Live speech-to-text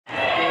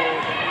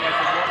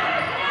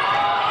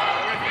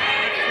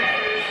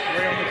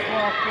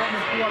off.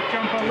 Whatman pull up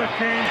jumper, left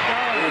hand,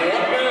 goal.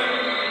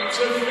 Whatman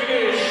to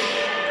finish.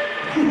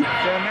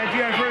 San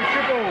Maggio for a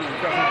triple,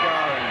 doesn't go.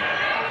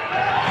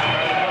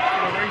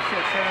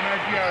 Reset, San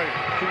Maggio.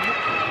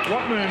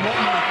 Whatman.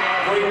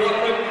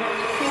 Briahna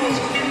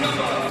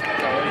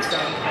He's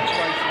done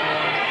frustration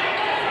line.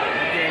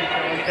 Again,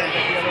 Charlie going back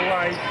the other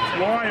way.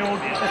 Wild,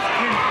 that's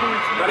 10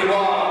 points. That's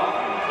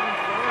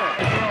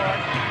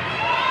right.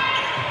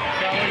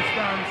 Charlie's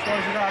done,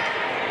 slows it up.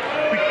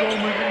 Quick ball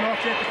movement,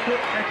 knocks out the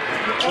foot.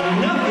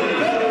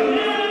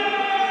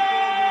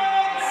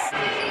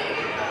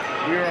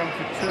 We're on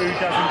for 2,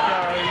 doesn't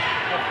go.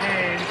 Off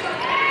hand.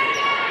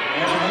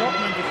 And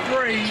Whatman to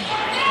 3.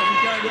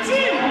 Doesn't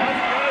go.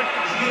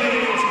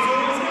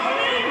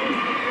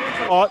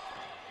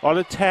 On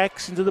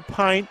attacks into the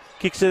paint,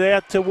 kicks it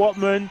out to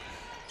Whatman.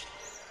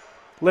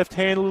 Left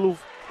hand, little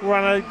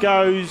runner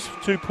goes,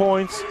 2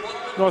 points.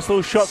 Nice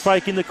little shot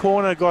fake in the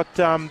corner. Got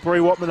Briahna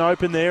Whatman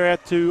open there,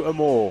 out to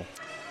Amor.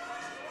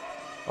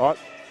 Out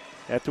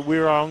to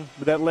Wirong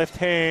with that left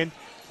hand.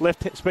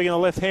 Speaking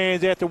of left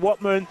hands, out to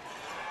Whatman.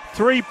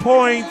 3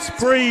 points,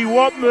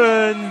 Briahna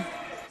Whatman.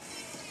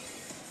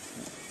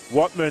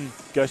 Whatman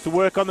goes to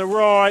work on the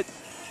right.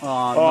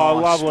 Oh,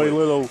 nice, lovely sweet.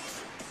 little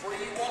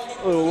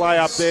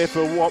layup there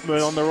for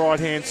Whatman on the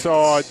right-hand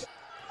side.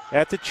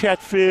 Out to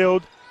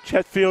Chatfield.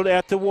 Chatfield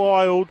out to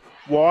Wild.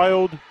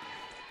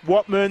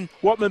 Whatman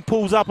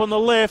pulls up on the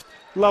left.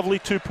 Lovely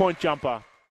 2-point jumper.